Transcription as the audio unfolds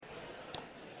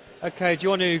Okay, do you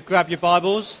want to grab your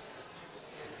Bibles?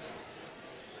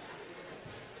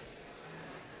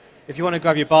 If you want to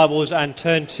grab your Bibles and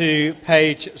turn to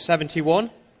page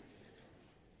 71.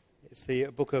 It's the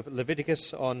book of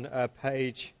Leviticus on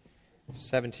page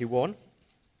 71.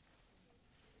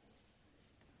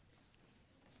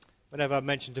 Whenever I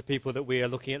mention to people that we are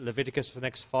looking at Leviticus for the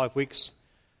next 5 weeks,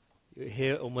 you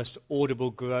hear almost audible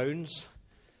groans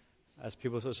as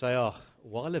people sort of say, oh,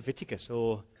 why Leviticus?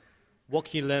 Or what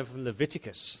can you learn from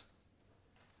Leviticus?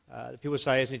 People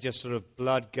say, isn't it just sort of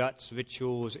blood, guts,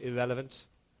 rituals, irrelevant?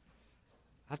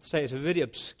 I have to say it's a really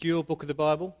obscure book of the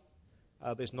Bible,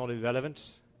 but it's not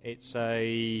irrelevant. It's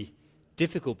a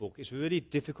difficult book. It's a really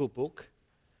difficult book,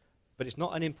 but it's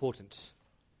not unimportant.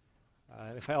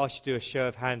 If I asked you to do a show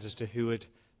of hands as to who had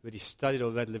really studied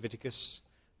or read Leviticus,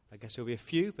 I guess there will be a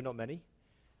few, but not many.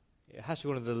 It has to be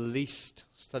one of the least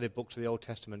studied books of the Old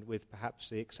Testament, with perhaps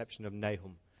the exception of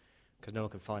Nahum, because no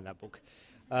one can find that book.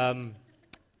 Why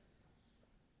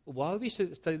would we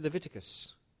study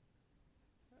Leviticus?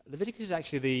 Leviticus is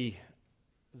actually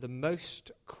the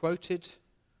most quoted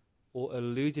or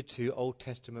alluded to Old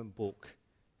Testament book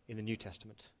in the New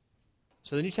Testament.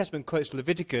 So the New Testament quotes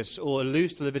Leviticus or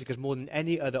alludes to Leviticus more than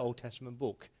any other Old Testament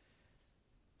book.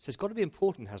 So it's got to be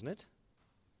important, hasn't it?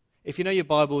 If you know your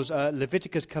Bibles,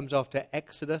 Leviticus comes after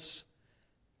Exodus.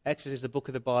 Exodus is the book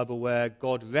of the Bible where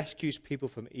God rescues people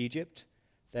from Egypt.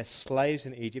 They're slaves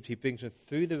in Egypt. He brings them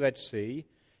through the Red Sea.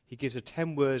 He gives the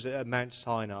 10 words at Mount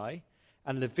Sinai.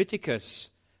 And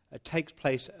Leviticus takes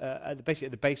place basically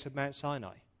at the base of Mount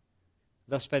Sinai.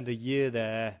 They'll spend a year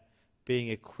there being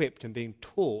equipped and being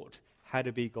taught how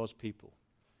to be God's people.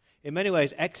 In many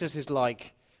ways, Exodus is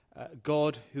like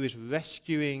God who is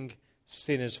rescuing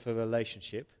sinners for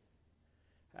relationship.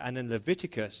 And then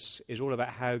Leviticus is all about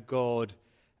how God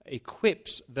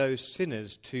equips those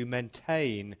sinners to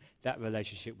maintain that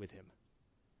relationship with him.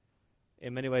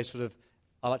 In many ways,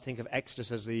 I like to think of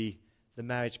Exodus as the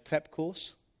marriage prep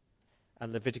course,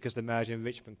 and Leviticus the marriage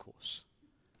enrichment course.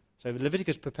 So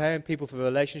Leviticus preparing people for a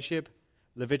relationship,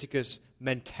 Leviticus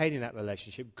maintaining that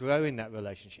relationship, growing that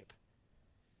relationship.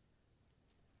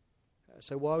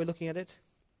 So why are we looking at it?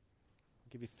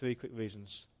 I'll give you 3 quick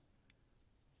reasons.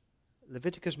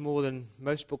 Leviticus, more than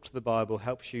most books of the Bible,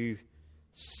 helps you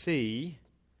see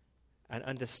and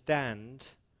understand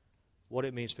what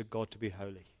it means for God to be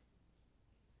holy.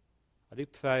 I do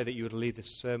pray that you would leave this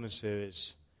sermon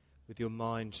series with your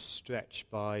mind stretched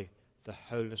by the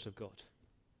holiness of God.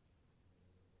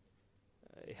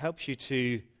 It helps you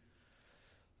to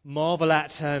marvel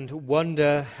at and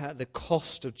wonder at the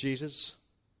cost of Jesus.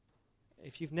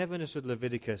 If you've never understood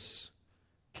Leviticus,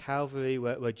 Calvary,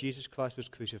 where Jesus Christ was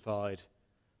crucified,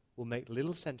 will make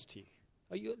little sense to you.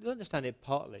 You'll understand it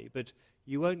partly, but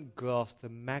you won't grasp the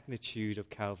magnitude of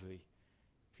Calvary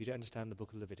if you don't understand the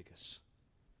book of Leviticus.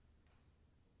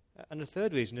 And the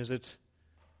third reason is that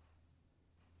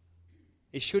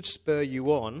it should spur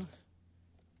you on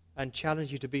and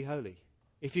challenge you to be holy.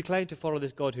 If you claim to follow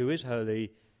this God who is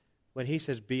holy, when he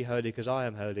says, be holy because I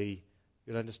am holy,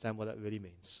 you'll understand what that really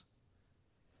means.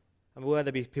 I'm aware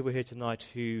there'll be people here tonight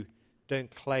who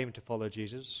don't claim to follow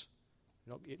Jesus,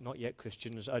 not yet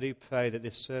Christians. I do pray that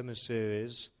this sermon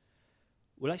series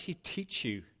will actually teach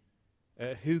you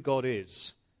who God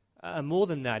is. And more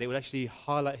than that, it will actually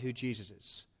highlight who Jesus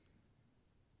is.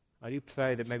 I do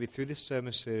pray that maybe through this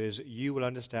sermon series you will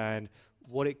understand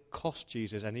what it cost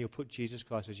Jesus, and you'll put Jesus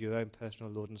Christ as your own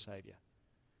personal Lord and Saviour.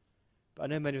 But I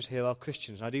know many of us here are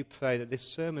Christians, and I do pray that this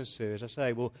sermon series, I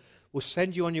say, will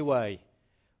send you on your way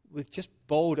with just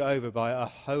bowled over by a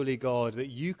holy God that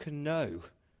you can know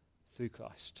through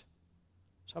Christ.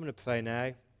 So I'm going to pray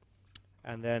now,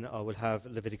 and then I will have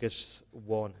Leviticus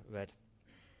 1 read.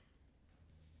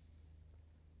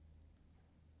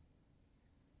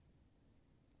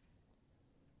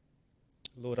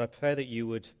 Lord, I pray that you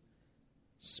would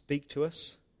speak to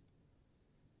us,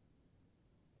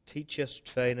 teach us,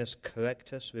 train us,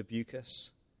 correct us, rebuke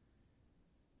us,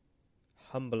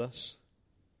 humble us.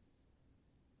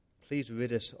 Please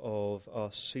rid us of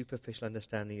our superficial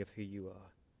understanding of who you are.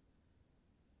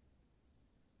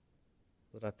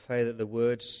 Lord, I pray that the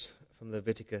words from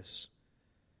Leviticus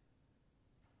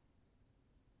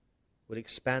would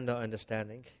expand our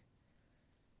understanding,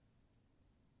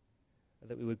 and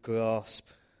that we would grasp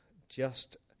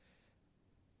just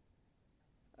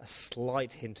a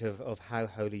slight hint of how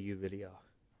holy you really are.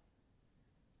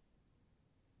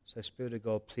 So, Spirit of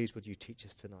God, please would you teach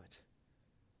us tonight.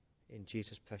 In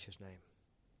Jesus' precious name.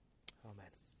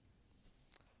 Amen.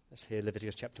 Let's hear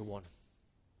Leviticus chapter 1.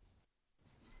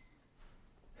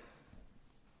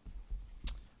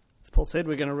 Paul said,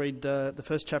 we're going to read the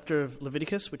first chapter of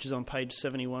Leviticus, which is on page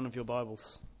 71 of your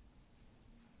Bibles.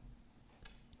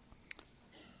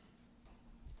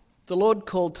 The Lord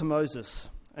called to Moses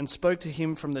and spoke to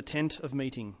him from the tent of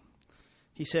meeting.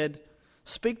 He said,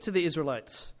 "Speak to the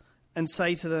Israelites and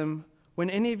say to them, when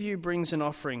any of you brings an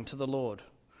offering to the Lord,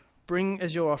 bring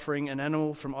as your offering an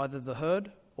animal from either the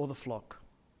herd or the flock.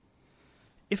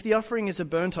 If the offering is a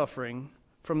burnt offering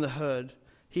from the herd,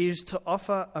 he is to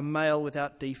offer a male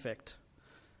without defect.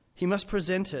 He must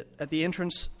present it at the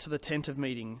entrance to the tent of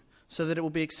meeting, so that it will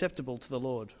be acceptable to the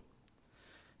Lord.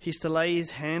 He is to lay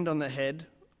his hand on the head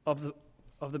of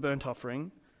the burnt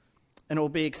offering, and it will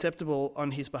be acceptable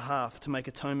on his behalf to make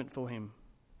atonement for him.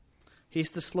 He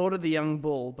is to slaughter the young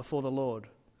bull before the Lord,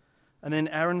 and then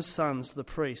Aaron's sons, the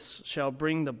priests, shall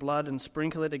bring the blood and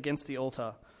sprinkle it against the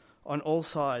altar on all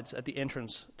sides at the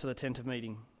entrance to the tent of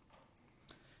meeting.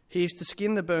 He is to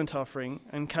skin the burnt offering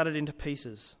and cut it into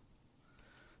pieces.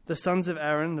 The sons of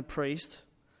Aaron, the priest,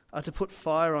 are to put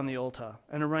fire on the altar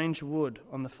and arrange wood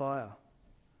on the fire.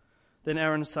 Then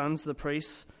Aaron's sons, the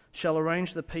priests, shall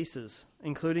arrange the pieces,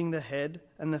 including the head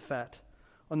and the fat,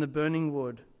 on the burning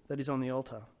wood that is on the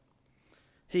altar.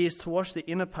 He is to wash the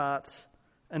inner parts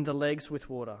and the legs with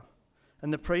water,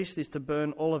 and the priest is to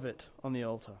burn all of it on the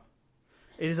altar.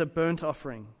 It is a burnt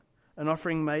offering, an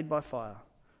offering made by fire,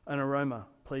 an aroma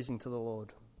pleasing to the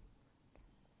Lord.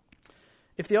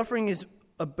 If the offering is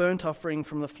a burnt offering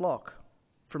from the flock,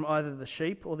 from either the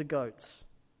sheep or the goats,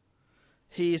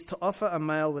 he is to offer a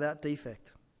male without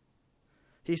defect.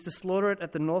 He is to slaughter it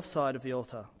at the north side of the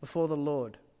altar before the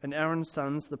Lord, and Aaron's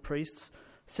sons, the priests,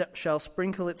 shall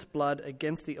sprinkle its blood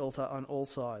against the altar on all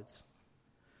sides.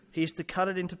 He is to cut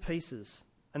it into pieces,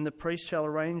 and the priest shall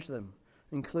arrange them,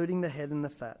 including the head and the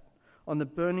fat, on the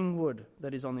burning wood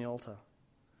that is on the altar.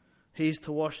 He is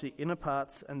to wash the inner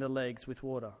parts and the legs with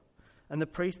water, and the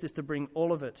priest is to bring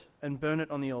all of it and burn it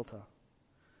on the altar.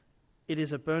 It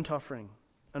is a burnt offering,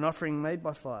 an offering made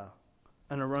by fire,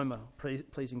 an aroma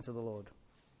pleasing to the Lord.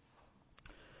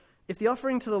 If the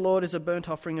offering to the Lord is a burnt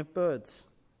offering of birds,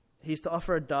 he is to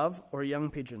offer a dove or a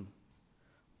young pigeon.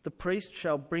 The priest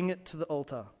shall bring it to the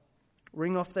altar,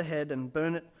 wring off the head and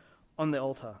burn it on the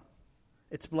altar.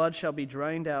 Its blood shall be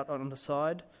drained out on the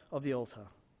side of the altar.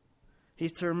 He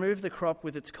is to remove the crop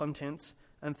with its contents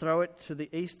and throw it to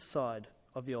the east side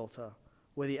of the altar,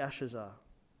 where the ashes are.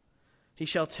 He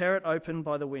shall tear it open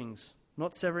by the wings,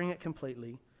 not severing it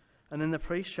completely, and then the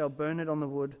priest shall burn it on the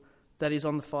wood that is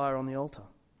on the fire on the altar.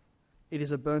 It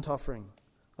is a burnt offering,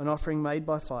 an offering made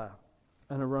by fire,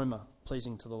 an aroma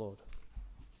pleasing to the Lord.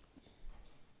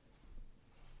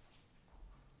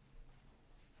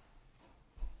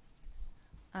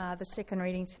 The second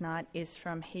reading tonight is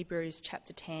from Hebrews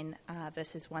chapter 10,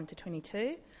 verses 1 to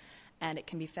 22, and it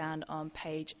can be found on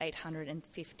page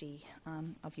 850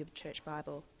 of your church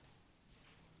Bible.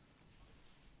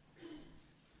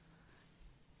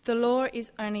 The law is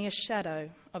only a shadow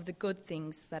of the good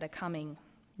things that are coming,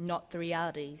 not the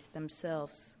realities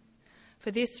themselves.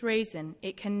 For this reason,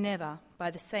 it can never, by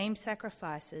the same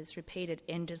sacrifices repeated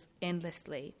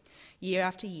endlessly, year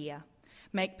after year,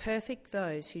 make perfect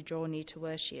those who draw near to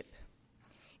worship.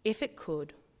 If it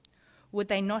could, would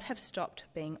they not have stopped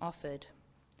being offered?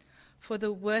 For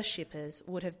the worshippers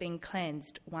would have been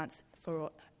cleansed once for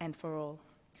all,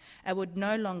 and would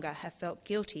no longer have felt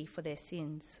guilty for their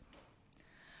sins.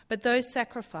 But those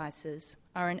sacrifices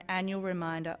are an annual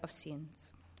reminder of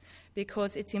sins,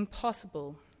 because it's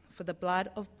impossible for the blood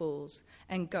of bulls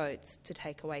and goats to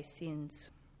take away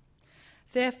sins.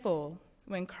 Therefore,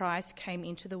 when Christ came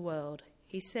into the world,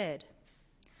 he said,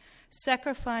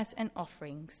 "Sacrifice and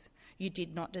offerings you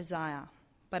did not desire,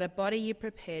 but a body you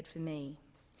prepared for me.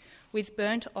 With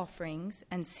burnt offerings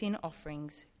and sin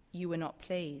offerings you were not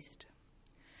pleased."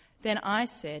 Then I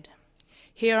said,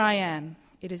 "Here I am.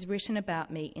 It is written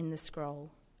about me in the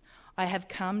scroll. I have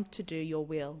come to do your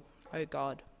will, O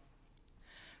God."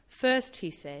 First,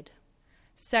 he said,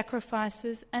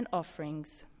 "Sacrifices and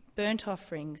offerings, burnt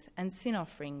offerings and sin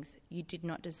offerings you did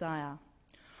not desire,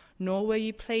 nor were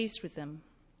you pleased with them,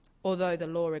 although the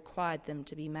law required them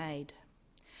to be made."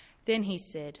 Then he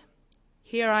said,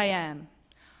 "Here I am.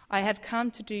 I have come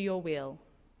to do your will."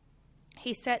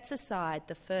 He sets aside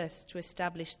the first to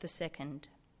establish the second,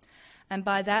 and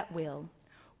by that will,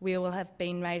 we will have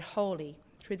been made holy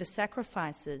through the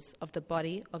sacrifices of the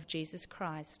body of Jesus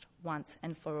Christ once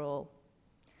and for all.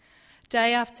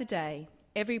 Day after day,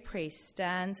 every priest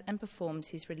stands and performs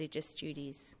his religious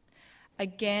duties.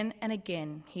 Again and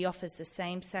again, he offers the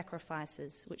same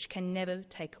sacrifices, which can never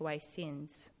take away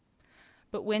sins.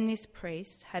 But when this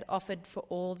priest had offered for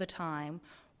all the time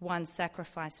one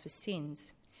sacrifice for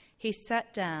sins, he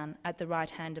sat down at the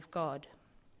right hand of God.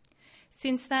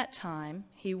 Since that time,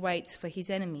 he waits for his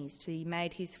enemies to be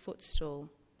made his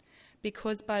footstool,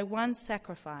 because by one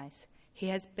sacrifice he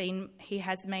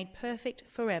has made perfect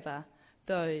forever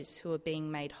those who are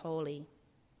being made holy.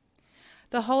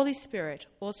 The Holy Spirit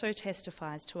also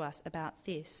testifies to us about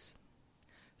this.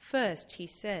 First, he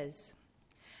says,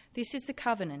 "This is the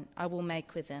covenant I will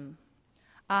make with them.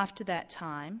 After that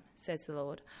time, says the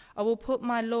Lord, I will put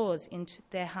my laws into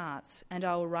their hearts, and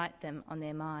I will write them on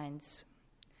their minds."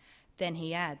 Then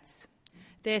he adds,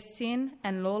 "Their sin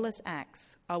and lawless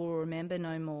acts I will remember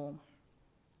no more.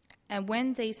 And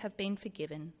when these have been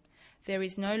forgiven, there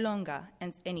is no longer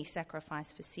any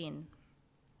sacrifice for sin.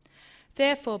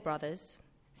 Therefore, brothers,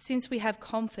 since we have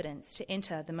confidence to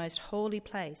enter the most holy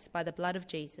place by the blood of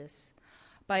Jesus,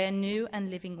 by a new and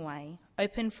living way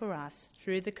opened for us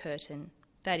through the curtain,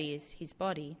 that is, his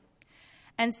body,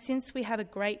 and since we have a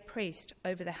great priest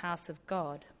over the house of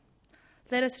God,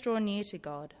 let us draw near to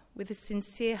God with a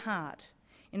sincere heart,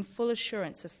 in full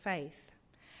assurance of faith,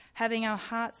 having our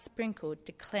hearts sprinkled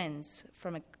to cleanse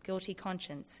from a guilty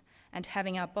conscience, and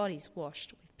having our bodies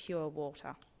washed with pure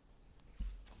water."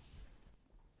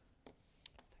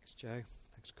 Thanks, Joe.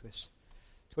 Thanks, Chris.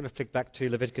 I want to flick back to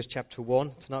Leviticus chapter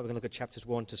 1. Tonight we're going to look at chapters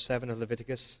 1 to 7 of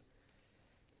Leviticus.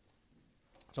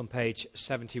 It's on page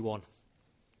 71.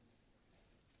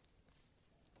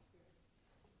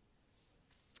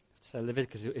 So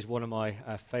Leviticus is one of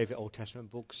my favourite Old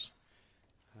Testament books.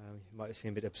 You might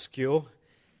seem a bit obscure,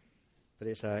 but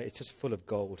it's just full of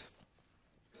gold.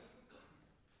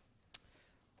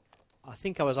 I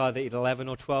think I was either 11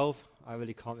 or 12. I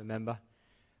really can't remember.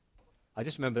 I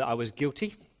just remember that I was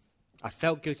guilty. I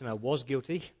felt guilty and I was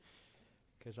guilty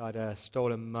because I'd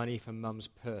stolen money from Mum's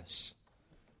purse.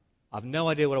 I've no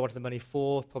idea what I wanted the money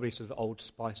for, probably sort of Old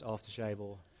Spice aftershave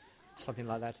or something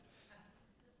like that.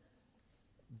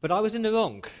 But I was in the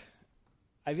wrong.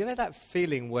 Have you ever had that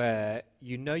feeling where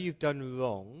you know you've done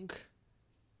wrong,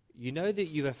 you know that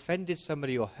you've offended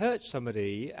somebody or hurt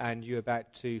somebody, and you're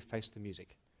about to face the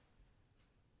music?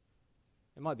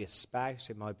 It might be a spouse,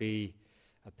 it might be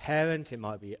a parent, it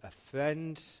might be a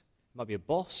friend, it might be a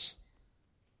boss.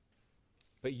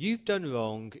 But you've done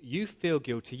wrong, you feel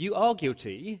guilty, you are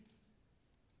guilty,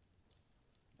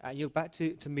 and you're about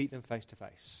to meet them face to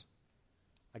face.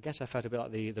 I guess I felt a bit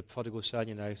like the prodigal son,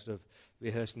 sort of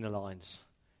rehearsing the lines.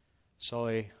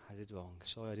 Sorry, I did wrong.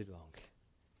 Sorry, I did wrong.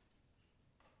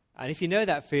 And if you know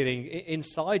that feeling,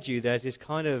 inside you there's this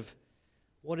kind of,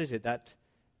 what is it, that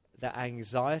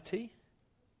anxiety,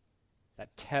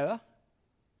 that terror,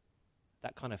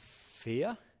 that kind of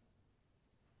fear,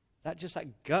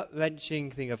 that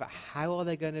gut-wrenching thing of how are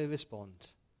they going to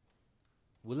respond?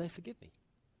 Will they forgive me?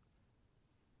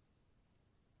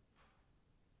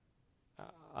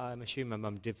 I'm assuming my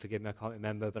mum did forgive me. I can't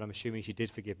remember, but I'm assuming she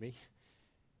did forgive me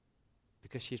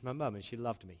because she's my mum and she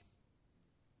loved me.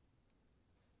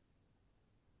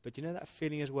 But you know that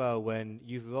feeling as well when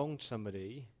you've wronged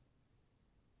somebody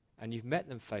and you've met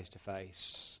them face to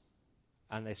face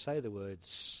and they say the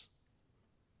words,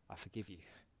 "I forgive you."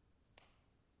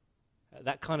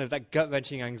 That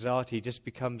gut-wrenching anxiety just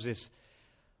becomes this,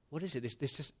 what is it, this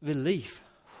just relief.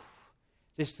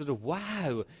 This sort of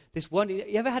wow, this one. You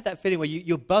ever had that feeling where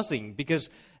you're buzzing because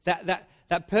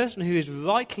that person who is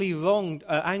rightly wronged,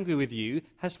 angry with you,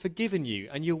 has forgiven you,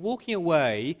 and you're walking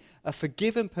away a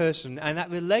forgiven person, and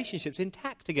that relationship's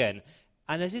intact again,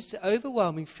 and there's this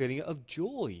overwhelming feeling of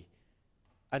joy,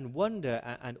 and wonder,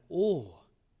 and awe.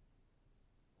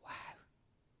 Wow,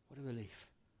 what a relief!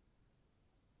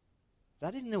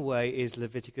 That, in a way, is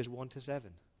Leviticus 1 to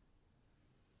 7.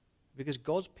 Because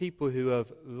God's people who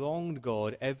have wronged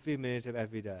God every minute of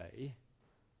every day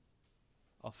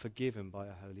are forgiven by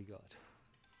a holy God.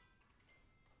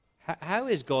 How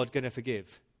is God going to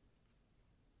forgive?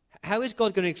 How is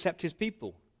God going to accept his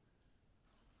people?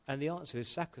 And the answer is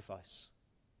sacrifice.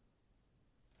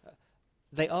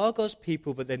 They are God's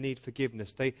people, but they need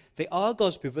forgiveness. They are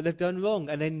God's people, but they've done wrong,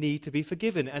 and they need to be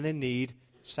forgiven, and they need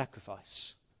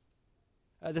sacrifice.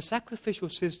 The sacrificial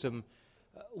system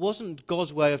wasn't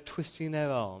God's way of twisting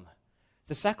their arm.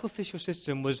 The sacrificial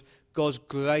system was God's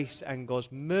grace and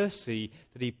God's mercy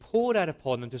that he poured out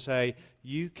upon them to say,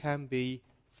 you can be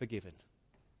forgiven.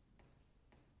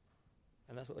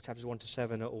 And that's what the chapters 1 to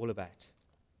 7 are all about.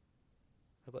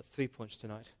 I've got 3 points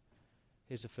tonight.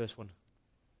 Here's the first one.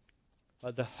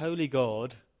 The holy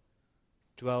God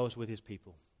dwells with his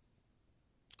people.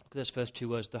 Look at those first two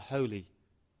words, the holy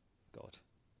God.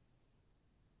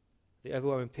 The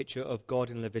overwhelming picture of God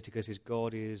in Leviticus is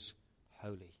God is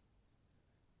holy.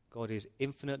 God is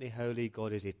infinitely holy.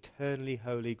 God is eternally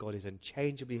holy. God is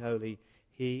unchangeably holy.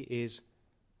 He is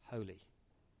holy.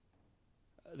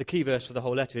 The key verse for the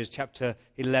whole letter is chapter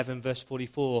 11, verse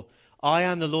 44. I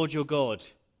am the Lord your God.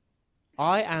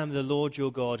 I am the Lord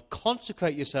your God.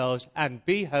 Consecrate yourselves and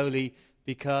be holy,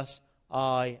 because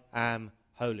I am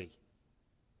holy.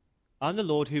 I'm the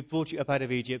Lord who brought you up out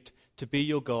of Egypt to be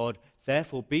your God.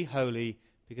 Therefore be holy,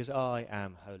 because I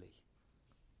am holy.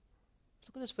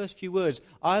 Look at those first few words.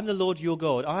 I am the Lord your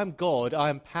God. I am God. I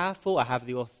am powerful. I have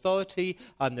the authority.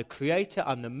 I'm the creator.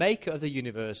 I'm the maker of the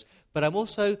universe. But I'm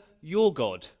also your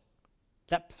God,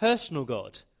 that personal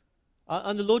God.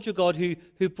 I'm the Lord your God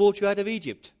who brought you out of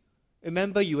Egypt.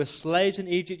 Remember, you were slaves in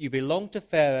Egypt. You belonged to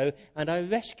Pharaoh, and I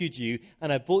rescued you,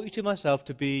 and I brought you to myself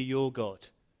to be your God.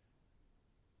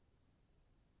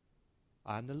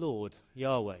 I am the Lord,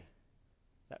 Yahweh,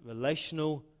 that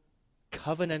relational,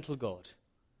 covenantal God.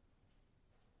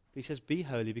 But he says, be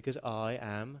holy because I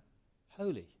am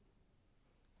holy.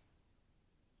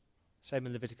 Same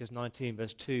in Leviticus 19,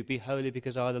 verse 2. Be holy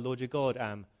because I, the Lord your God,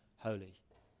 am holy.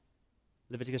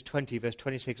 Leviticus 20, verse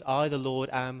 26. I, the Lord,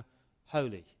 am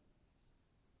holy.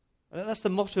 And that's the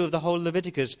motto of the whole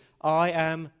Leviticus. I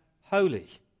am holy.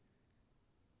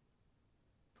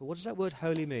 But what does that word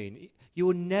holy mean? You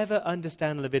will never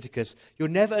understand Leviticus. You'll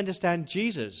never understand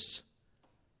Jesus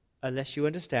unless you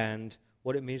understand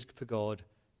what it means for God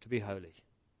to be holy.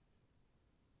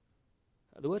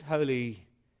 The word holy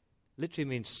literally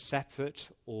means separate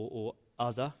or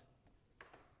other.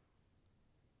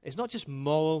 It's not just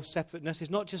moral separateness.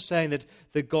 It's not just saying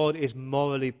that God is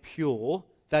morally pure.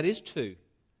 That is true.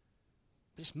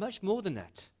 But it's much more than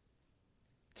that.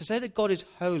 To say that God is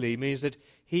holy means that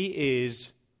he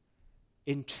is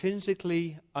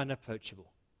intrinsically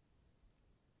unapproachable.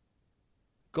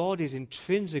 God is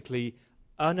intrinsically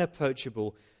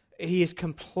unapproachable. He is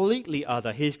completely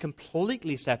other. He is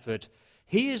completely separate.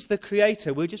 He is the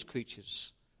creator. We're just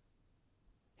creatures.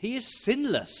 He is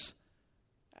sinless.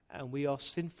 And we are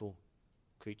sinful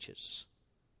creatures.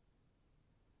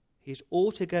 He is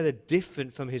altogether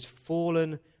different from his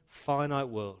fallen, finite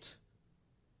world.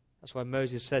 That's why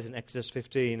Moses says in Exodus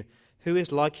 15, who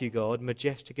is like you, God,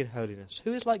 majestic in holiness?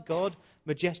 Who is like God,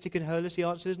 majestic in holiness? The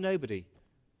answer is nobody.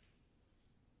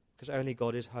 Because only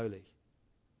God is holy.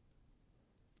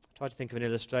 I tried to think of an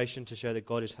illustration to show that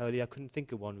God is holy. I couldn't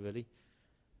think of one, really.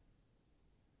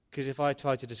 Because if I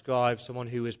tried to describe someone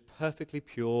who is perfectly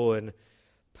pure and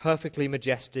perfectly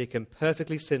majestic and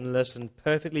perfectly sinless and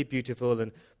perfectly beautiful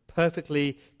and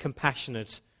perfectly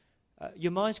compassionate,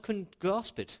 your minds couldn't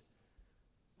grasp it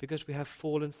because we have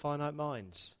fallen, finite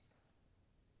minds.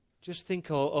 Just think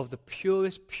of the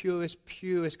purest,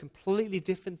 completely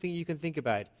different thing you can think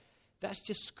about. That's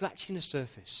just scratching the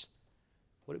surface,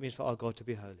 what it means for our God to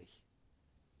be holy.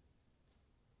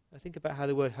 Now think about how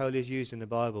the word holy is used in the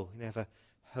Bible. You have a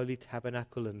holy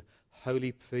tabernacle and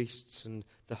holy priests and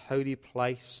the holy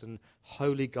place and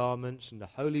holy garments and the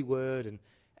holy word, and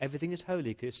everything is holy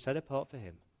because it's set apart for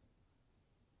him.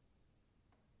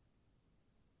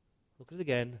 Look at it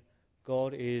again.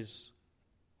 God is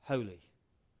holy.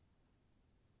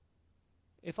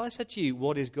 If I said to you,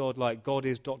 what is God like? God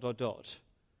is ...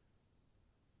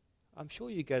 I'm sure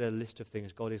you get a list of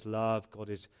things. God is love, God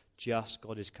is just,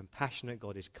 God is compassionate,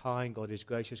 God is kind, God is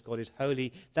gracious, God is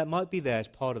holy. That might be there as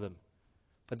part of them.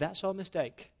 But that's our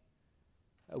mistake.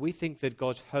 We think that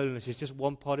God's holiness is just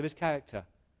one part of his character.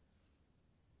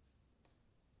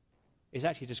 It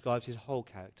actually describes his whole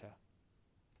character.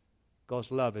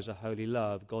 God's love is a holy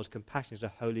love. God's compassion is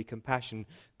a holy compassion.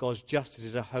 God's justice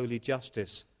is a holy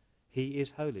justice. He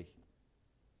is holy.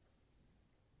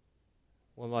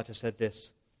 One writer said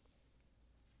this: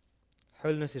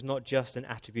 holiness is not just an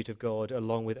attribute of God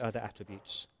along with other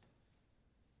attributes.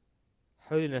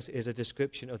 Holiness is a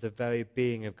description of the very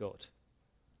being of God.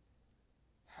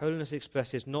 Holiness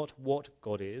expresses not what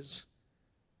God is,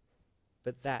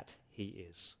 but that he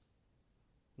is.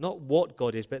 Not what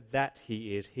God is, but that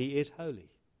he is. He is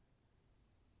holy.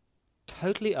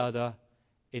 Totally other,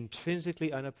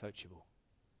 intrinsically unapproachable.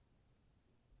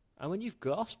 And when you've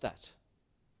grasped that,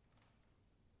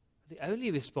 the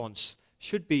only response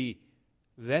should be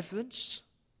reverence,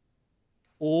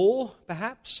 awe,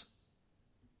 perhaps,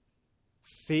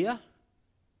 fear,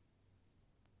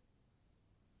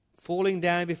 falling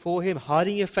down before him,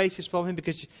 hiding your faces from him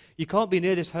because you can't be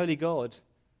near this holy God.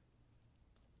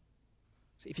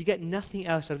 So if you get nothing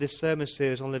else out of this sermon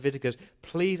series on Leviticus,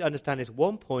 please understand this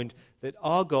one point, that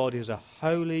our God is a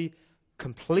holy,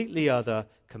 completely other,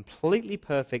 completely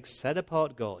perfect,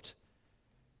 set-apart God.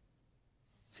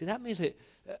 See, that means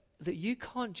that you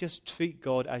can't just treat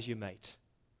God as your mate.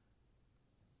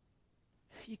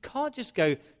 You can't just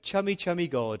go chummy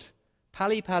God,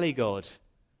 pally God.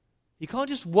 You can't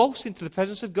just waltz into the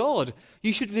presence of God.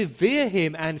 You should revere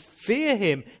him and fear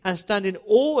him and stand in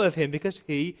awe of him because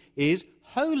he is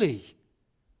holy.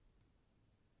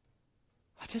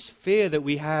 I just fear that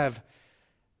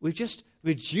we've just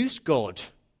reduced God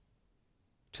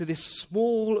to this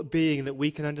small being that we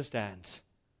can understand.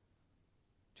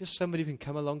 Just somebody who can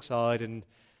come alongside and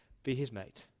be his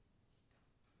mate.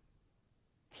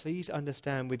 Please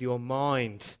understand with your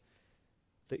mind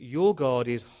that your God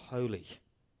is holy.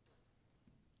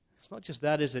 It's not just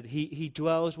that, is it? He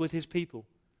dwells with his people.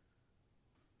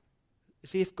 You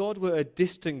see, if God were a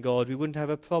distant God, we wouldn't have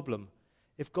a problem.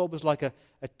 If God was like a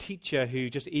teacher who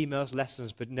just emails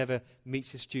lessons but never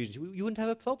meets his students, you wouldn't have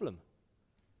a problem.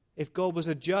 If God was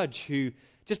a judge who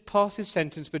just passes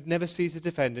sentence but never sees the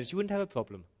defendants, you wouldn't have a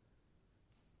problem.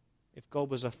 If God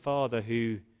was a father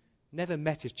who never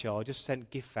met his child, just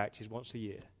sent gift vouchers once a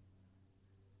year.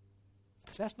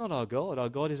 But that's not our God. Our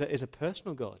God is a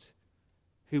personal God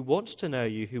who wants to know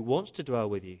you, who wants to dwell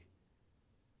with you.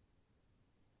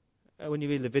 When you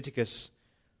read Leviticus,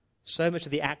 so much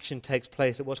of the action takes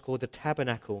place at what's called the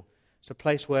tabernacle. It's a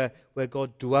place where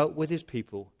God dwelt with his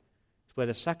people. It's where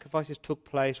the sacrifices took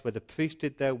place, where the priests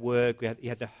did their work. You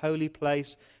had the holy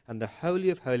place and the holy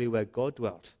of holy where God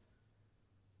dwelt.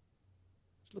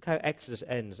 Let's look how Exodus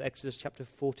ends. Exodus chapter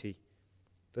 40,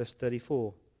 verse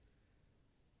 34.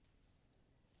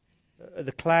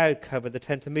 The cloud covered the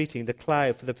tent of meeting, the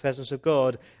cloud for the presence of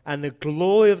God, and the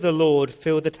glory of the Lord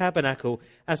filled the tabernacle.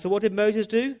 And so what did Moses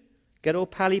do? Get all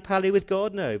pally-pally with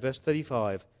God? No. Verse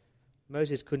 35.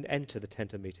 Moses couldn't enter the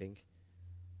tent of meeting.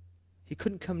 He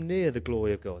couldn't come near the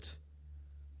glory of God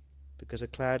because a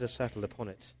cloud had settled upon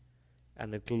it,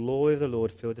 and the glory of the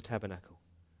Lord filled the tabernacle.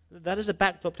 That is the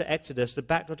backdrop to Exodus, the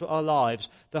backdrop to our lives.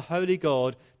 The holy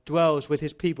God dwells with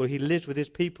his people. He lives with his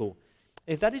people.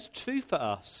 If that is true for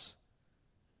us,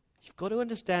 you've got to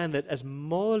understand that as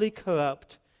morally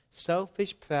corrupt,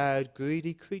 selfish, proud,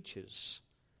 greedy creatures,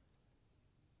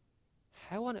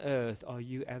 how on earth are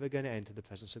you ever going to enter the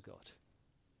presence of God?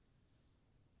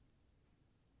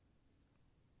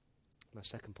 My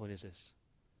second point is this.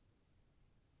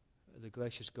 The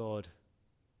gracious God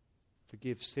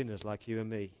forgives sinners like you and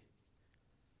me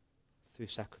through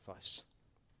sacrifice.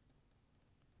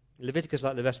 Leviticus,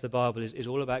 like the rest of the Bible, is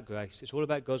all about grace. It's all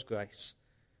about God's grace.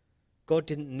 God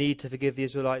didn't need to forgive the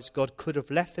Israelites. God could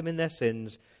have left them in their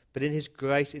sins, but in his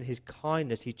grace, in his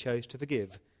kindness, he chose to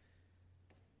forgive.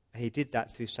 And he did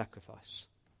that through sacrifice.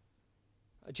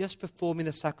 Just performing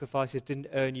the sacrifices didn't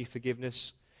earn you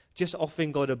forgiveness. Just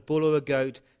offering God a bull or a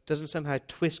goat doesn't somehow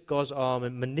twist God's arm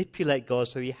and manipulate God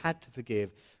so he had to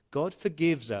forgive. God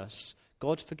forgives us.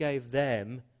 God forgave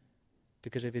them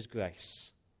because of his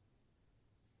grace.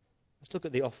 Let's look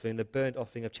at the offering, the burnt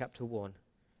offering of chapter 1.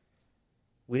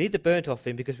 We need the burnt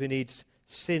offering because we need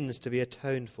sins to be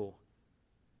atoned for.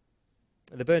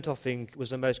 The burnt offering was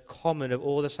the most common of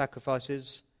all the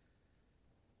sacrifices.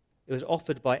 It was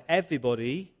offered by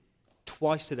everybody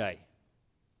twice a day.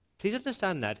 Please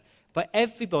understand that. By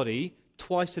everybody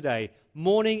twice a day,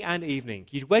 morning and evening.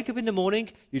 You'd wake up in the morning,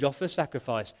 you'd offer a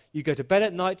sacrifice. You'd go to bed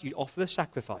at night, you'd offer a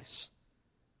sacrifice.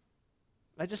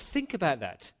 Now just think about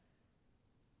that.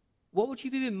 What would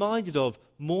you be reminded of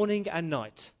morning and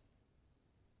night?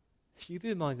 You'd be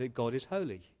reminded that God is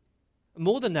holy.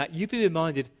 More than that, you'd be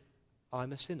reminded,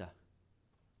 I'm a sinner.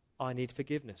 I need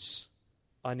forgiveness.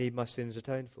 I need my sins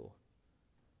atoned for.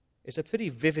 It's a pretty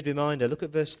vivid reminder. Look at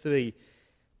verse 3.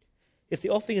 If the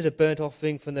offering is a burnt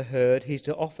offering from the herd, he's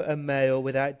to offer a male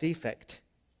without defect.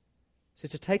 So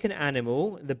to take an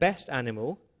animal, the best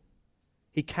animal,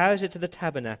 he carries it to the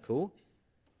tabernacle.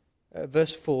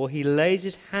 Verse 4, he lays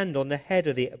his hand on the head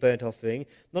of the burnt offering,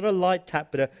 not a light tap,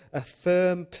 but a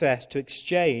firm press to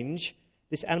exchange.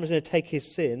 This animal is going to take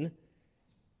his sin.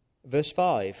 Verse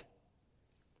 5,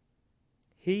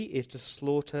 he is to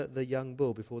slaughter the young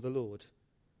bull before the Lord.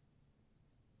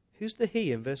 Who's the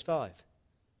he in verse 5?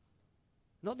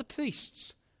 Not the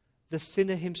priests. The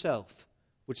sinner himself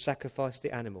would sacrifice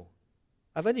the animal.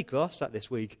 I've only grasped that this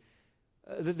week.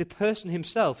 The person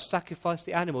himself sacrificed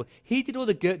the animal. He did all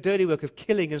the dirty work of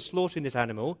killing and slaughtering this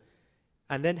animal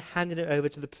and then handed it over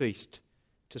to the priest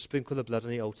to sprinkle the blood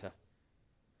on the altar.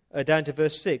 Down to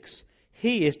verse 6,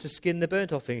 he is to skin the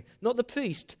burnt offering. Not the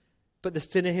priest, but the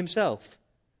sinner himself.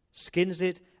 Skins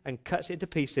it and cuts it into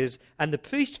pieces. And the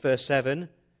priest, verse 7,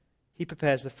 he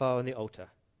prepares the fire on the altar.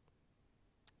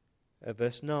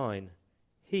 Verse 9,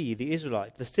 he, the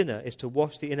Israelite, the sinner, is to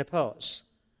wash the inner parts.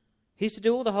 He's to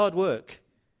do all the hard work.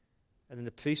 And then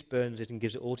the priest burns it and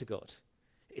gives it all to God.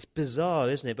 It's bizarre,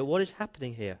 isn't it? But what is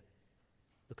happening here?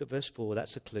 Look at verse 4,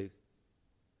 that's a clue.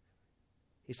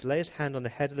 He's to lay his hand on the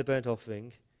head of the burnt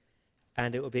offering,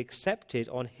 and it will be accepted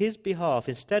on his behalf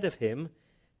instead of him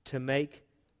to make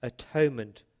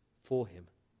atonement for him.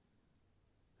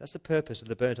 That's the purpose of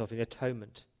the burnt offering,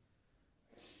 atonement.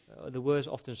 The word is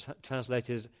often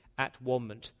translated as at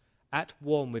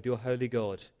one with your holy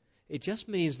God. It just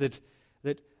means that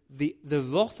the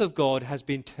wrath of God has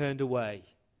been turned away.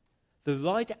 The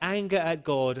right anger at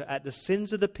God at the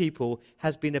sins of the people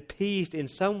has been appeased in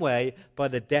some way by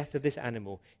the death of this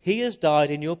animal. He has died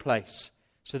in your place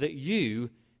so that you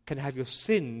can have your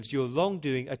sins, your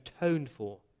wrongdoing, atoned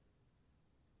for.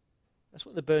 That's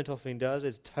what the burnt offering does.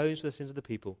 It atones for the sins of the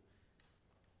people.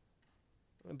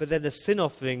 But then the sin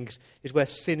offerings is where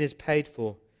sin is paid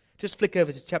for. Just flick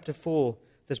over to chapter 4.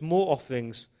 There's more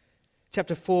offerings.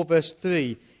 Chapter 4, verse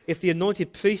 3. If the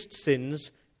anointed priest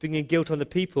sins, bringing guilt on the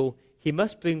people, he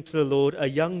must bring to the Lord a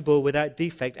young bull without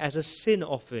defect as a sin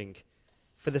offering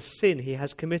for the sin he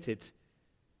has committed.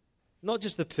 Not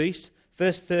just the priest.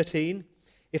 Verse 13.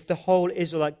 If the whole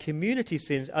Israelite community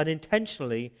sins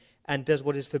unintentionally and does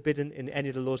what is forbidden in any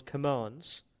of the Lord's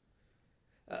commands.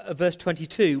 Verse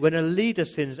 22, when a leader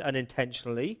sins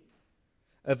unintentionally.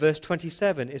 Verse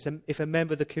 27, if a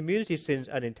member of the community sins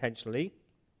unintentionally,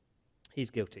 he's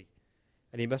guilty,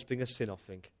 and he must bring a sin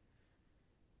offering.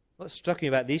 What struck me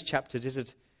about these chapters is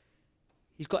that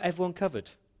he's got everyone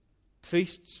covered.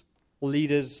 Priests,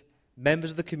 leaders, members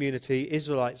of the community,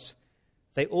 Israelites,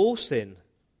 they all sin,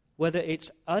 whether it's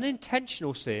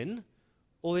unintentional sin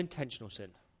or intentional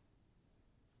sin.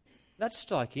 That's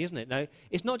striking, isn't it? Now,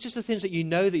 it's not just the things that you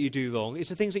know that you do wrong, it's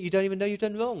the things that you don't even know you've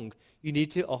done wrong. You need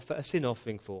to offer a sin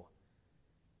offering for.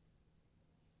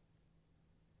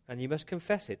 And you must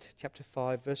confess it. Chapter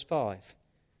 5, verse 5.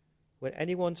 When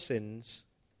anyone sins,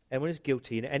 anyone is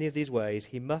guilty in any of these ways,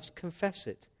 he must confess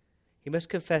it. He must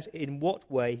confess in what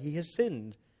way he has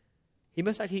sinned. He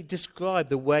must actually describe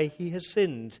the way he has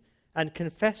sinned and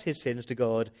confess his sins to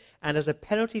God. And as a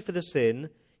penalty for the sin,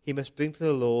 he must bring to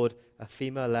the Lord a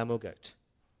female lamb or goat.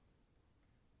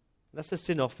 That's the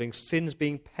sin offering, sins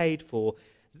being paid for.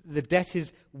 The debt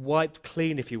is wiped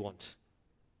clean, if you want.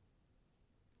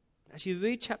 As you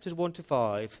read chapters 1 to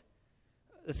 5,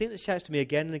 the thing that shouts to me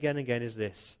again and again and again is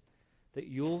this, that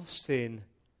your sin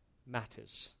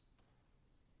matters.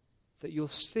 That your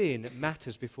sin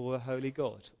matters before a holy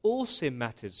God. All sin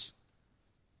matters.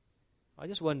 I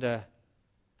just wonder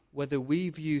whether we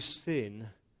view sin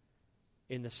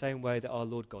in the same way that our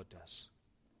Lord God does.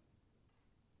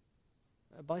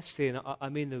 By sin, I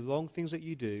mean the wrong things that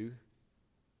you do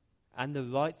and the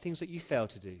right things that you fail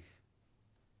to do.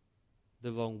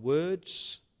 The wrong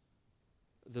words,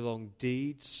 the wrong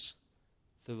deeds,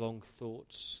 the wrong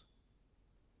thoughts,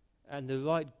 and the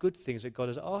right good things that God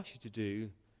has asked you to do,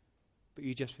 but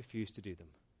you just refuse to do them.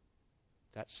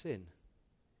 That's sin.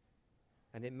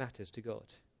 And it matters to God.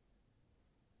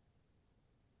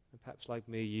 And perhaps like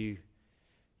me,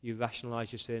 you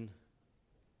rationalize your sin.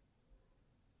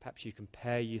 Perhaps you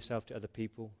compare yourself to other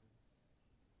people.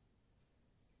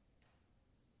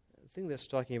 The thing that's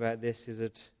striking about this is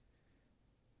that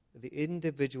the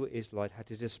individual Israelite had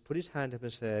to just put his hand up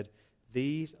and said,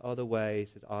 these are the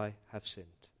ways that I have sinned.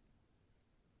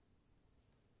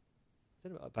 I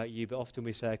don't know about you, but often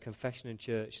we say a confession in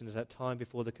church, and there's that time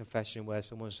before the confession where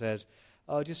someone says,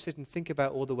 oh, just sit and think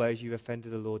about all the ways you've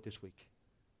offended the Lord this week.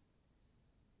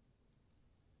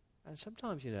 And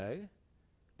sometimes,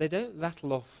 they don't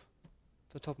rattle off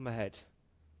the top of my head.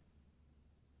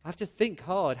 I have to think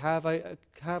hard, how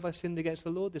have I sinned against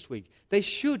the Lord this week? They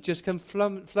should just come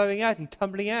flowing out and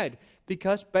tumbling out,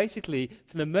 because basically,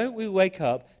 from the moment we wake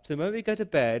up to the moment we go to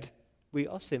bed, we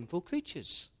are sinful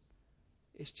creatures.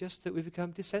 It's just that we've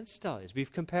become desensitized.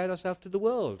 We've compared ourselves to the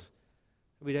world.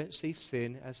 And we don't see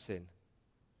sin as sin.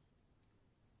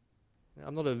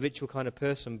 I'm not a ritual kind of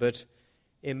person, but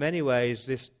in many ways,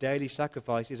 this daily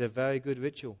sacrifice is a very good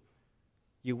ritual.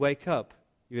 You wake up,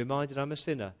 you're reminded I'm a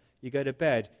sinner. You go to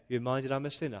bed, you're reminded I'm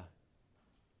a sinner.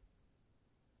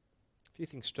 A few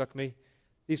things struck me.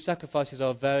 These sacrifices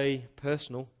are very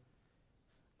personal.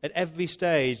 At every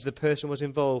stage, the person was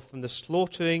involved, from the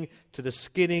slaughtering to the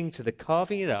skinning to the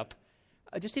carving it up.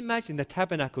 Just imagine the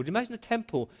tabernacle. Imagine the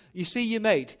temple. You see your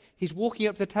mate. He's walking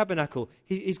up to the tabernacle.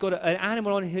 He's got an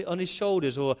animal on his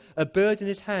shoulders or a bird in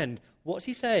his hand. What's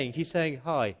he saying? He's saying,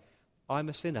 hi, I'm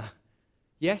a sinner.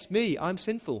 Yes, me, I'm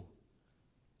sinful.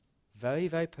 Very,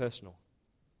 very personal.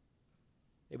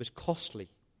 It was costly. It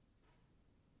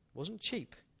wasn't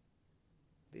cheap.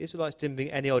 The Israelites didn't bring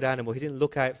any old animal. He didn't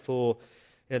look out for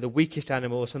the weakest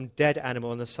animal or some dead animal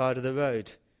on the side of the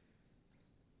road.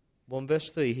 1 verse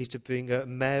 3, he's to bring a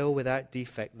male without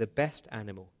defect, the best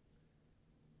animal,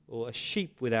 or a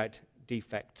sheep without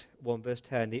defect, 1 verse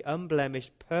 10, the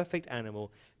unblemished, perfect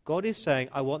animal. God is saying,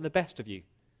 I want the best of you.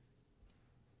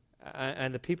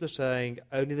 And the people are saying,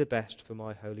 only the best for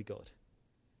my holy God.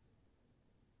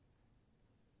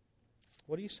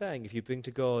 What are you saying if you bring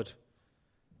to God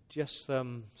just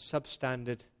some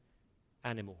substandard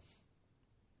animal?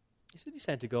 You're simply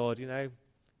saying to God, you're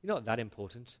not that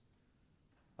important.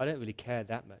 I don't really care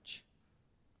that much.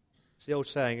 It's the old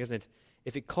saying, isn't it?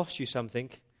 If it costs you something,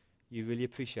 you really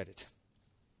appreciate it.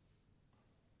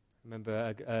 I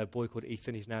remember a boy called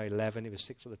Ethan, he's now 11, he was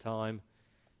 6 at the time.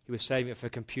 He was saving it for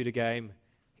a computer game.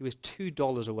 He was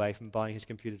 $2 away from buying his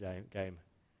computer game.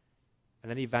 And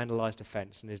then he vandalized a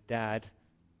fence, and his dad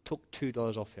took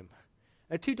 $2 off him.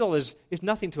 Now, $2 is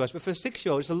nothing to us, but for a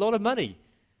 6-year-old, it's a lot of money.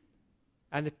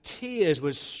 And the tears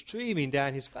were streaming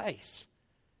down his face.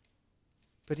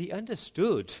 But he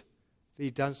understood that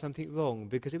he'd done something wrong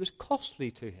because it was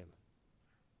costly to him.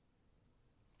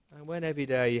 And when every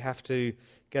day you have to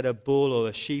get a bull or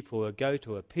a sheep or a goat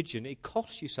or a pigeon, it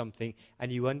costs you something,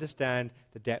 and you understand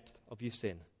the depth of your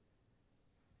sin.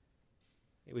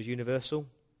 It was universal.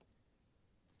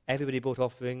 Everybody brought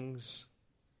offerings,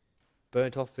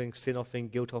 burnt offerings, sin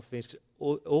offerings, guilt offerings.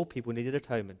 All people needed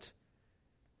atonement.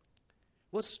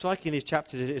 What's striking in these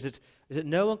chapters is that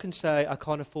no one can say, I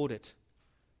can't afford it.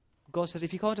 God says,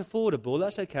 if you can't afford a bull,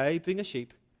 that's okay, bring a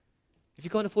sheep. If you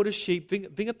can't afford a sheep,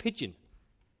 bring a pigeon.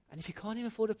 And if you can't even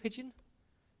afford a pigeon,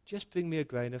 just bring me a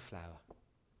grain of flour.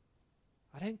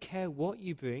 I don't care what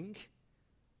you bring,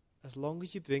 as long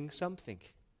as you bring something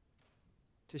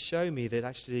to show me that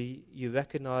actually you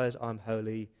recognize I'm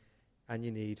holy and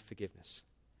you need forgiveness.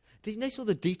 Did you notice all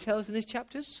the details in these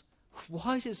chapters?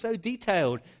 Why is it so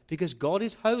detailed? Because God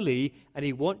is holy and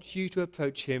he wants you to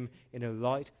approach him in a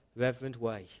right, reverent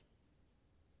way.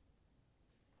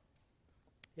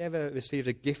 You ever received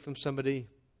a gift from somebody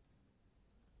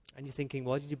and you're thinking,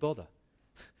 why did you bother?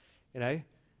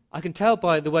 I can tell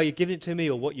by the way you're giving it to me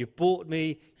or what you bought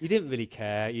me, you didn't really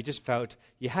care. You just felt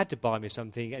you had to buy me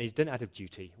something and you did it out of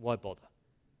duty. Why bother?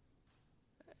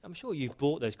 I'm sure you've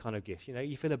bought those kind of gifts.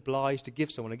 You feel obliged to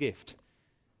give someone a gift.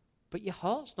 But your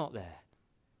heart's not there.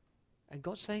 And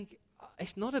God's saying,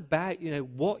 it's not about,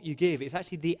 what you give. It's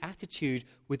actually the attitude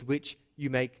with which you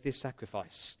make this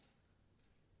sacrifice.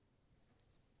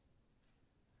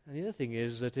 And the other thing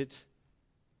is that it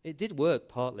did work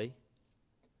partly.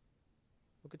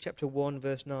 Look at chapter 1,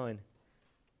 verse 9.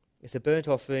 It's a burnt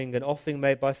offering, an offering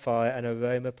made by fire, an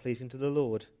aroma pleasing to the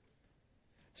Lord.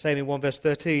 Same in 1 verse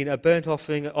 13, a burnt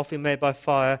offering, an offering made by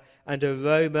fire, and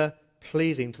aroma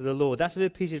pleasing to the Lord. That's a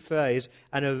repeated phrase,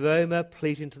 an aroma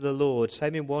pleasing to the Lord.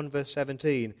 Same in 1 verse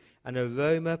 17, an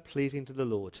aroma pleasing to the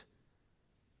Lord.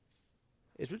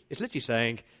 It's literally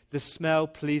saying, the smell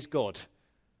pleased God.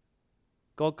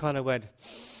 God kind of went,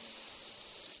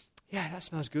 yeah, that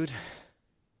smells good.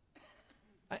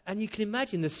 And you can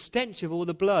imagine the stench of all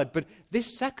the blood, but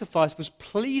this sacrifice was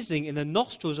pleasing in the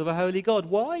nostrils of a holy God.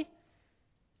 Why?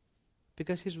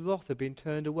 Because his wrath had been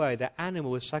turned away. The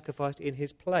animal was sacrificed in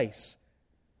his place.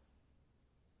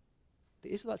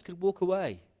 The Israelites could walk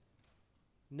away,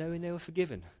 knowing they were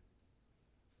forgiven.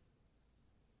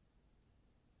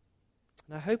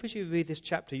 And I hope as you read this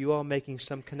chapter, you are making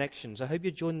some connections. I hope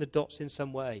you're joining the dots in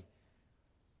some way.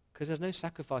 Because there's no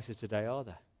sacrifices today, are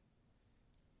there?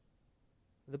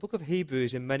 The book of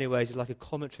Hebrews, in many ways, is like a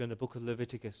commentary on the book of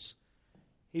Leviticus.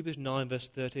 Hebrews 9, verse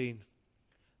 13.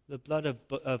 The blood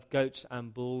of goats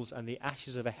and bulls and the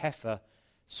ashes of a heifer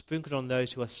sprinkled on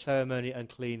those who are ceremonially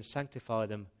unclean sanctify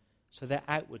them, so they're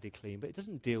outwardly clean. But it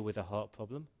doesn't deal with a heart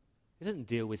problem. It doesn't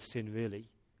deal with sin, really.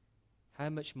 How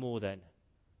much more, then,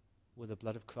 will the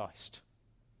blood of Christ,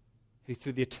 who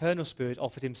through the eternal Spirit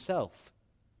offered himself,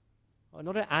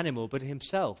 not an animal, but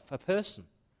himself, a person,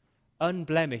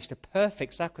 unblemished, a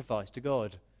perfect sacrifice to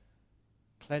God,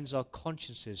 cleanse our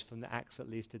consciences from the acts that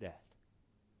leads to death.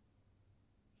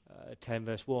 10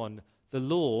 verse 1, the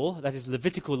law, that is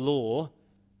Levitical law,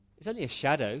 is only a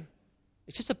shadow.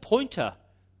 It's just a pointer.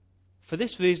 For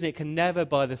this reason, it can never,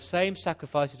 by the same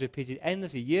sacrifices repeated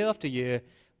endlessly year after year,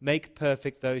 make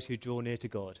perfect those who draw near to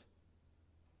God.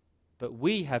 But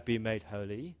we have been made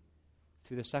holy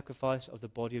through the sacrifice of the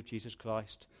body of Jesus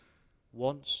Christ,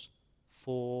 once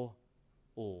for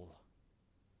all.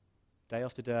 Day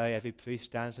after day, every priest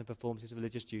stands and performs his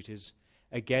religious duties.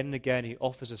 Again and again, he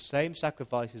offers the same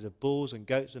sacrifices of bulls and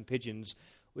goats and pigeons,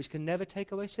 which can never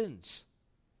take away sins.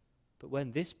 But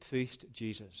when this priest,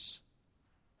 Jesus,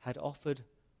 had offered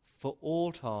for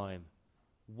all time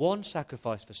one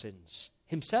sacrifice for sins,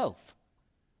 himself,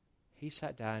 he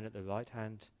sat down at the right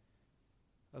hand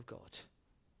of God.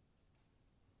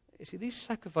 You see, these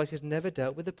sacrifices never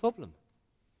dealt with the problem.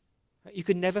 You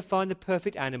could never find the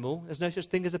perfect animal. There's no such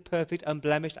thing as a perfect,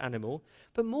 unblemished animal.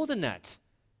 But more than that,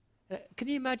 can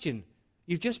you imagine?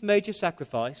 You've just made your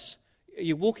sacrifice.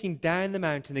 You're walking down the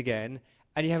mountain again,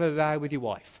 and you have a row with your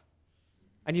wife.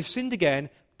 And you've sinned again.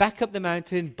 Back up the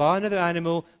mountain, buy another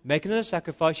animal, make another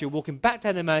sacrifice. You're walking back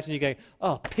down the mountain. You're going,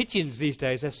 oh, pigeons these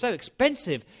days, they're so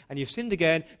expensive. And you've sinned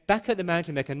again. Back up the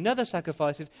mountain, make another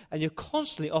sacrifice. And you're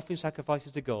constantly offering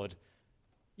sacrifices to God.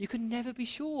 You could never be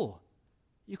sure.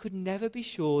 You could never be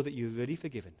sure that you're really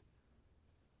forgiven.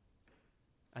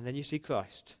 And then you see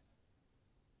Christ,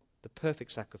 the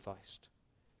perfect sacrifice,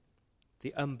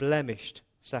 the unblemished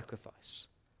sacrifice,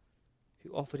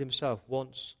 who offered himself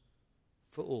once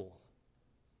for all.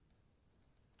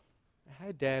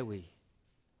 How dare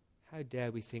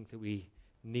we think that we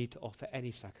need to offer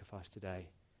any sacrifice today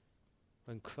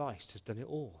when Christ has done it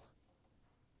all?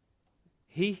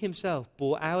 He himself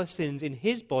bore our sins in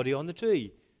his body on the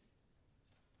tree.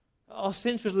 Our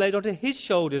sins was laid onto his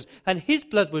shoulders, and his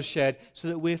blood was shed so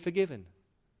that we're forgiven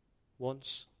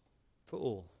once for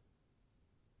all.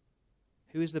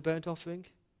 Who is the burnt offering?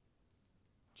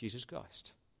 Jesus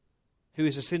Christ. Who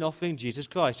is the sin offering? Jesus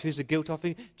Christ. Who is the guilt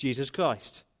offering? Jesus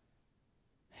Christ.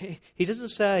 He doesn't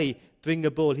say, bring a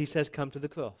bull. He says, come to the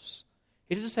cross.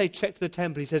 He doesn't say, trek to the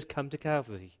temple. He says, come to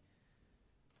Calvary.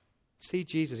 See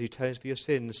Jesus who atones for your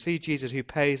sins. See Jesus who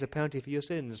pays the penalty for your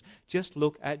sins. Just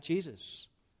look at Jesus.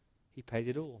 He paid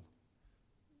it all.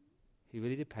 He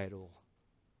really did pay it all.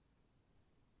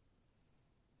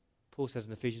 Paul says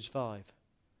in Ephesians 5,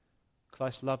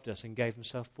 Christ loved us and gave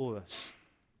himself for us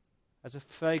as a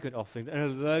fragrant offering,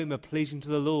 an aroma pleasing to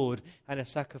the Lord and a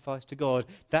sacrifice to God.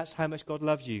 That's how much God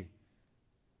loves you.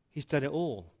 He's done it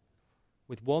all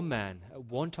with one man at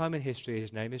one time in history.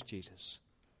 His name is Jesus.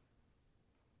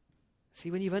 See,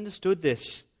 when you've understood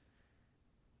this,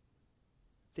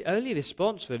 the only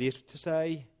response really is to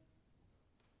say,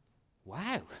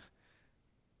 wow.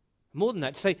 More than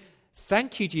that, to say,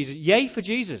 thank you, Jesus. Yay for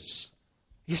Jesus.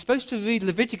 You're supposed to read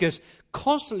Leviticus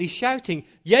constantly shouting,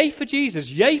 yay for Jesus,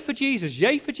 yay for Jesus,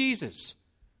 yay for Jesus.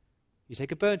 You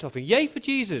take a burnt offering, yay for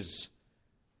Jesus.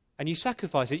 And you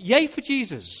sacrifice it, yay for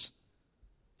Jesus.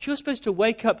 You're supposed to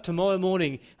wake up tomorrow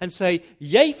morning and say,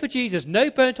 yay for Jesus, no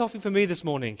burnt offering for me this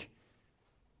morning. You're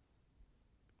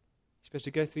supposed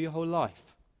to go through your whole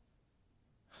life,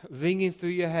 ringing through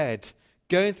your head,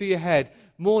 going through your head,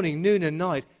 morning, noon and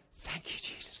night. Thank you,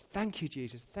 Jesus. Thank you,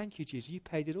 Jesus. Thank you, Jesus. You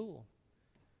paid it all.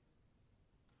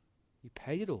 You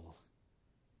paid it all.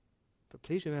 But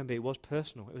please remember, it was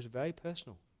personal. It was very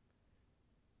personal.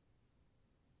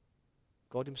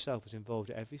 God himself was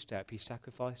involved at every step. He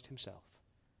sacrificed himself.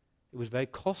 It was very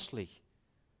costly. Do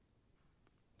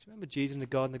you remember Jesus in the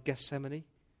Garden of Gethsemane?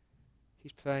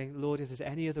 He's praying, Lord, if there's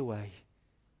any other way,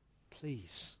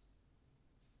 please.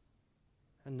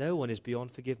 And no one is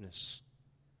beyond forgiveness.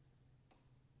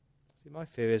 See, my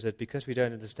fear is that because we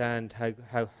don't understand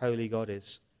how holy God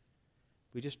is,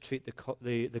 we just treat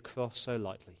the cross so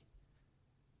lightly.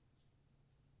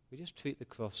 We just treat the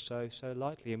cross so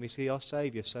lightly, and we see our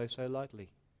Saviour so lightly.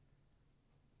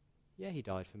 Yeah, he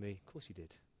died for me. Of course he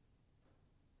did.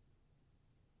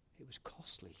 It was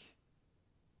costly.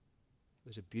 It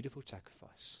was a beautiful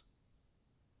sacrifice.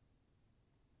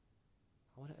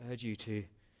 I want to urge you to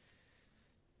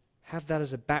have that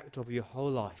as a backdrop of your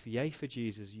whole life. Yay for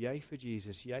Jesus, yay for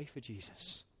Jesus, yay for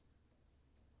Jesus.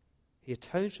 He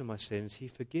atones for my sins. He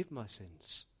forgives my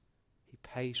sins. He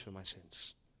pays for my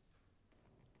sins.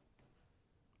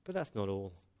 But that's not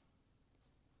all.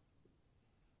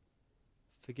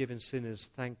 Forgiven sinners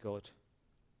thank God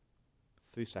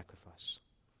through sacrifice.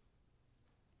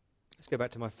 Let's go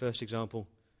back to my first example.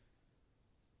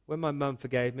 When my mum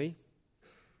forgave me,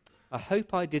 I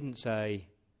hope I didn't say,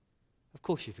 of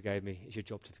course you forgave me, it's your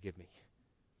job to forgive me.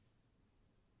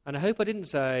 And I hope I didn't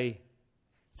say,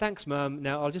 thanks Mum,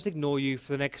 now I'll just ignore you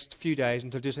for the next few days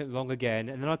until I do something wrong again,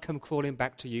 and then I'll come crawling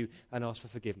back to you and ask for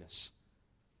forgiveness.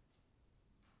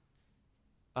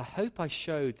 I hope I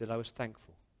showed that I was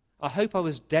thankful. I hope I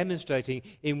was demonstrating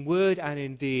in word and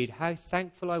in deed how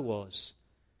thankful I was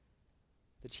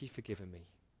that she'd forgiven me.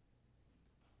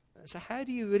 So how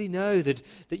do you really know that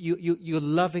you're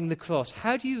loving the cross?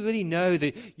 How do you really know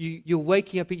that you're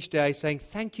waking up each day saying,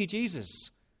 thank you,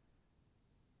 Jesus?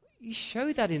 You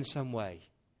show that in some way.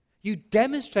 You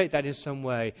demonstrate that in some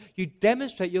way. You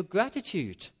demonstrate your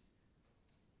gratitude.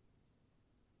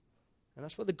 And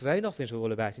that's what the grain offerings were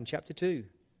all about in chapter 2.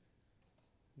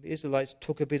 The Israelites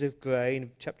took a bit of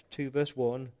grain, chapter 2, verse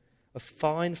 1, of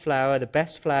fine flour, the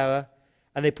best flour,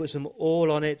 and they put some oil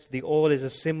on it. The oil is a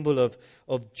symbol of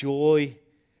joy.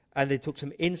 And they took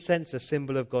some incense, a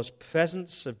symbol of God's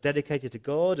presence, of dedicated to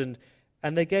God. And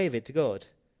And they gave it to God.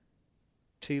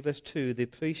 2 verse 2, the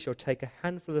priest shall take a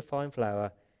handful of fine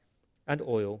flour and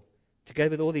oil,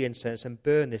 together with all the incense, and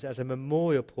burn this as a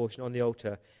memorial portion on the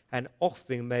altar, an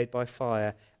offering made by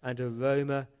fire, and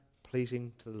aroma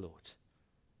pleasing to the Lord.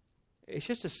 It's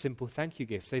just a simple thank you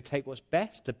gift. They take what's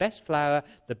best, the best flour,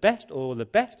 the best oil, the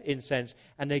best incense,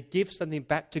 and they give something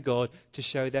back to God to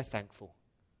show they're thankful.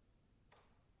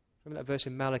 Remember that verse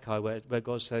in Malachi where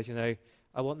God says,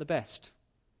 I want the best.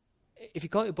 If you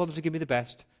can't bother to give me the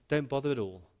best, don't bother at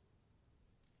all.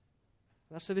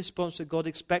 That's the response that God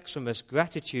expects from us,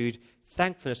 gratitude,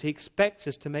 thankfulness. He expects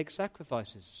us to make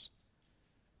sacrifices.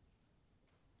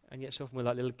 And yet so often we're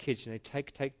like little kids,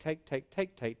 take,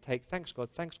 thanks God,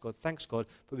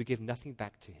 but we give nothing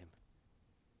back to him.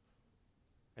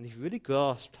 And if you really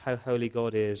grasped how holy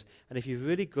God is, and if you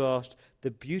really grasped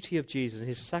the beauty of Jesus and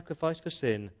his sacrifice for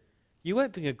sin, you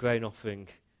won't bring a grain offering.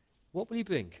 What will you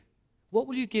bring? What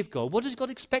will you give God? What does God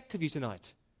expect of you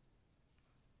tonight?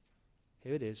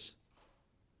 Here it is.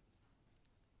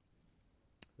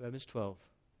 Romans 12,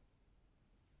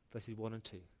 verses 1 and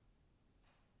 2.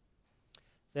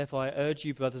 Therefore, I urge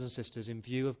you, brothers and sisters, in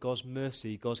view of God's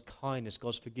mercy, God's kindness,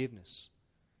 God's forgiveness,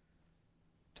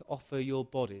 to offer your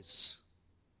bodies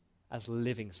as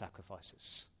living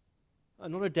sacrifices.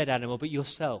 Not a dead animal, but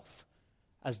yourself,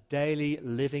 as daily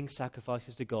living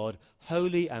sacrifices to God,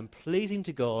 holy and pleasing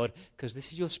to God, because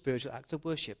this is your spiritual act of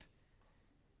worship.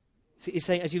 See, he's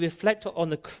saying, as you reflect on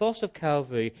the cross of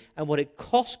Calvary and what it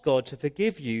cost God to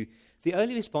forgive you, the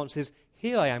only response is,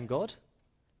 here I am, God.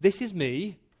 This is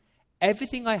me.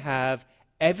 Everything I have,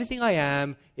 everything I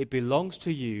am, it belongs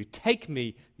to you. Take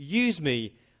me, use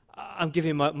me. I'm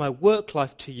giving my work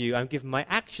life to you. I'm giving my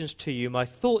actions to you, my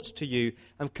thoughts to you.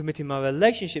 I'm committing my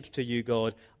relationships to you,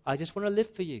 God. I just want to live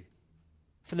for you.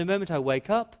 From the moment I wake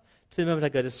up to the moment I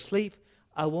go to sleep,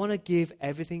 I want to give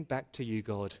everything back to you,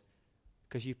 God,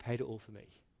 because you paid it all for me.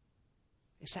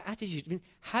 It's that attitude. I mean,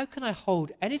 how can I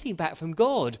hold anything back from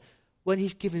God when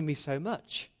he's given me so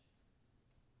much?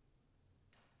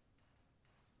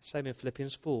 Same in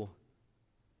Philippians 4.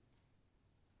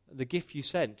 The gift you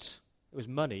sent, it was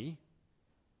money,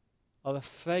 or a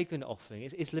fragrant offering.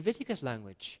 It's Leviticus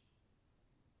language.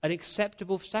 An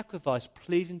acceptable sacrifice,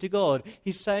 pleasing to God.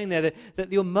 He's saying there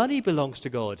that your money belongs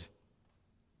to God.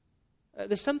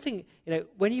 There's something,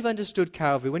 when you've understood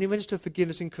Calvary, when you've understood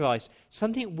forgiveness in Christ,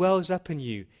 something wells up in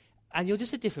you, and you're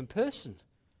just a different person.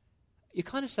 You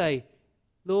kind of say,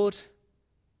 Lord,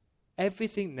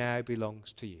 everything now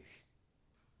belongs to you.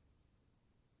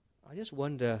 I just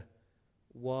wonder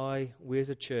why we as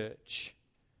a church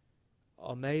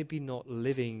are maybe not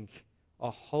living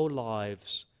our whole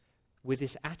lives with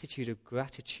this attitude of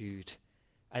gratitude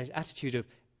and this attitude of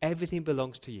everything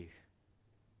belongs to you.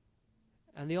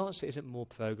 And the answer isn't more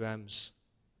programs.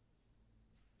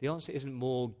 The answer isn't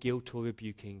more guilt or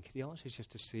rebuking. The answer is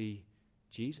just to see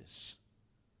Jesus,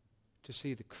 to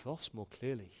see the cross more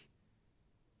clearly,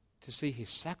 to see his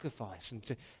sacrifice, and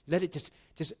to let it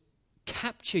just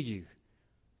capture you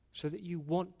so that you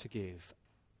want to give,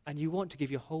 and you want to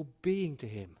give your whole being to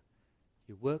him.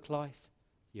 Your work life,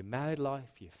 your married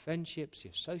life, your friendships,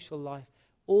 your social life,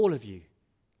 all of you,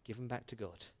 give them back to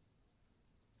God.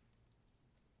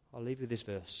 I'll leave you with this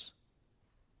verse.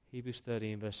 Hebrews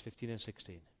 13, verse 15 and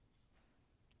 16.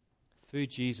 Through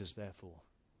Jesus, therefore,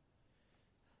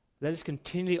 let us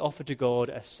continually offer to God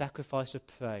a sacrifice of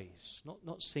praise,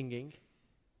 not singing.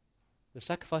 The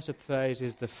sacrifice of praise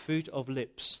is the fruit of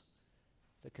lips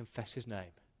that confess his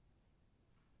name.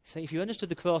 So if you understood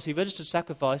the cross, if you understood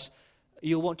sacrifice,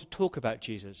 you'll want to talk about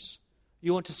Jesus.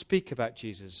 You want to speak about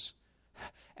Jesus.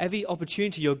 Every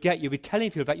opportunity you'll get, you'll be telling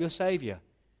people about your Saviour.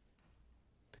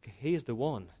 Because he is the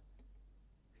one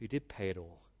who did pay it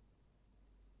all.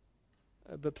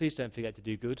 But please don't forget to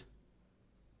do good.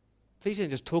 Please don't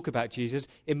just talk about Jesus.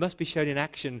 It must be shown in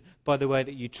action by the way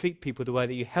that you treat people, the way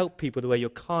that you help people, the way you're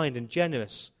kind and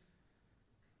generous.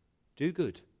 Do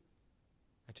good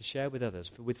and to share with others,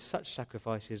 for with such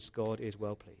sacrifices God is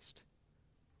well pleased.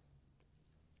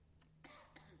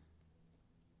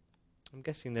 I'm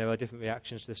guessing there are different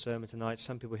reactions to the sermon tonight.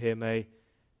 Some people here may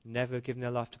never have given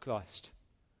their life to Christ.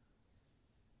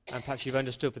 And perhaps you've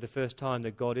understood for the first time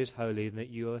that God is holy and that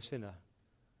you are a sinner.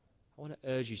 I want to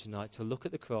urge you tonight to look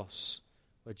at the cross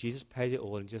where Jesus paid it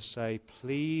all and just say,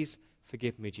 please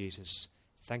forgive me, Jesus.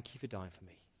 Thank you for dying for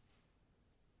me.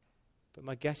 But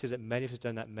my guess is that many of us have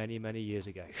done that many, many years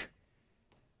ago.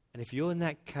 And if you're in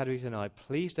that category tonight,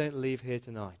 please don't leave here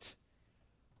tonight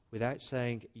without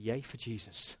saying, yay for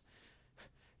Jesus.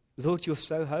 Lord, you're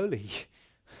so holy.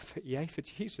 But yay for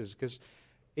Jesus, because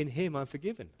in him I'm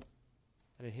forgiven.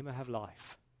 And in him I have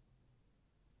life.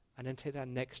 And then take that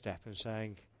next step and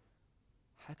saying,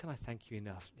 how can I thank you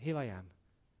enough? Here I am.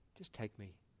 Just take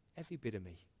me, every bit of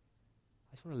me.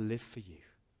 I just want to live for you.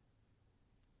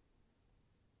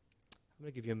 I'm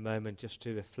going to give you a moment just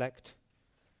to reflect.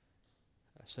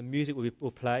 Some music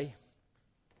will play.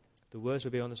 The words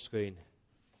will be on the screen.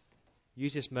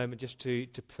 Use this moment just to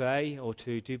pray or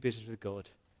to do business with God.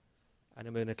 And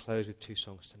then we're going to close with 2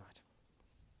 songs tonight.